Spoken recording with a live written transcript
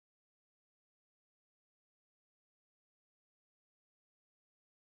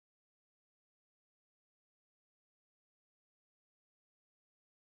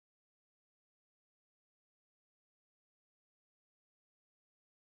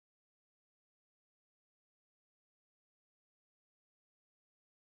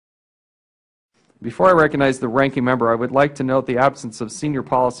Before I recognize the ranking member, I would like to note the absence of senior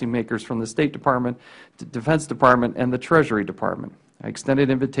policymakers from the State Department, the Defense Department, and the Treasury Department. I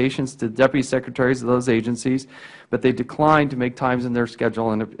extended invitations to Deputy Secretaries of those agencies, but they declined to make times in their schedule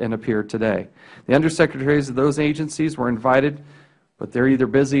and appear today. The Undersecretaries of those agencies were invited, but they are either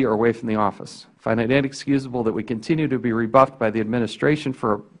busy or away from the office. I find it inexcusable that we continue to be rebuffed by the Administration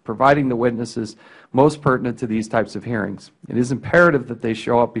for providing the witnesses most pertinent to these types of hearings. It is imperative that they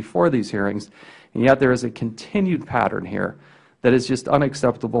show up before these hearings, and yet there is a continued pattern here that is just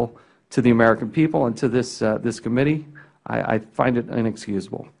unacceptable to the American people and to this committee. I find it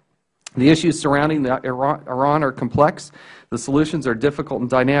inexcusable. The issues surrounding Iran are complex. The solutions are difficult and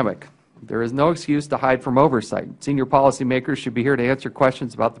dynamic. There is no excuse to hide from oversight. Senior policymakers should be here to answer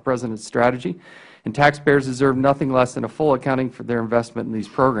questions about the President's strategy, and taxpayers deserve nothing less than a full accounting for their investment in these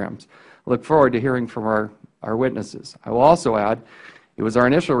programs. I look forward to hearing from our witnesses. I will also add, it was our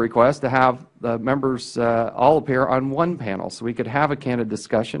initial request to have the members all appear on one panel so we could have a candid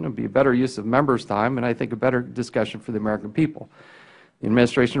discussion. It would be a better use of members' time and I think a better discussion for the American people. The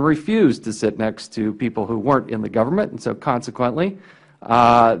Administration refused to sit next to people who weren't in the government, and so consequently,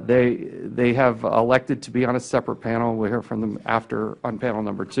 they have elected to be on a separate panel. We'll hear from them after on panel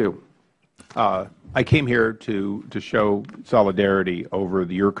number 2. I came here to show solidarity over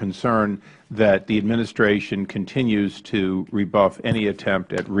your concern that the Administration continues to rebuff any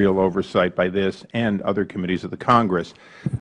attempt at real oversight by this and other committees of the Congress.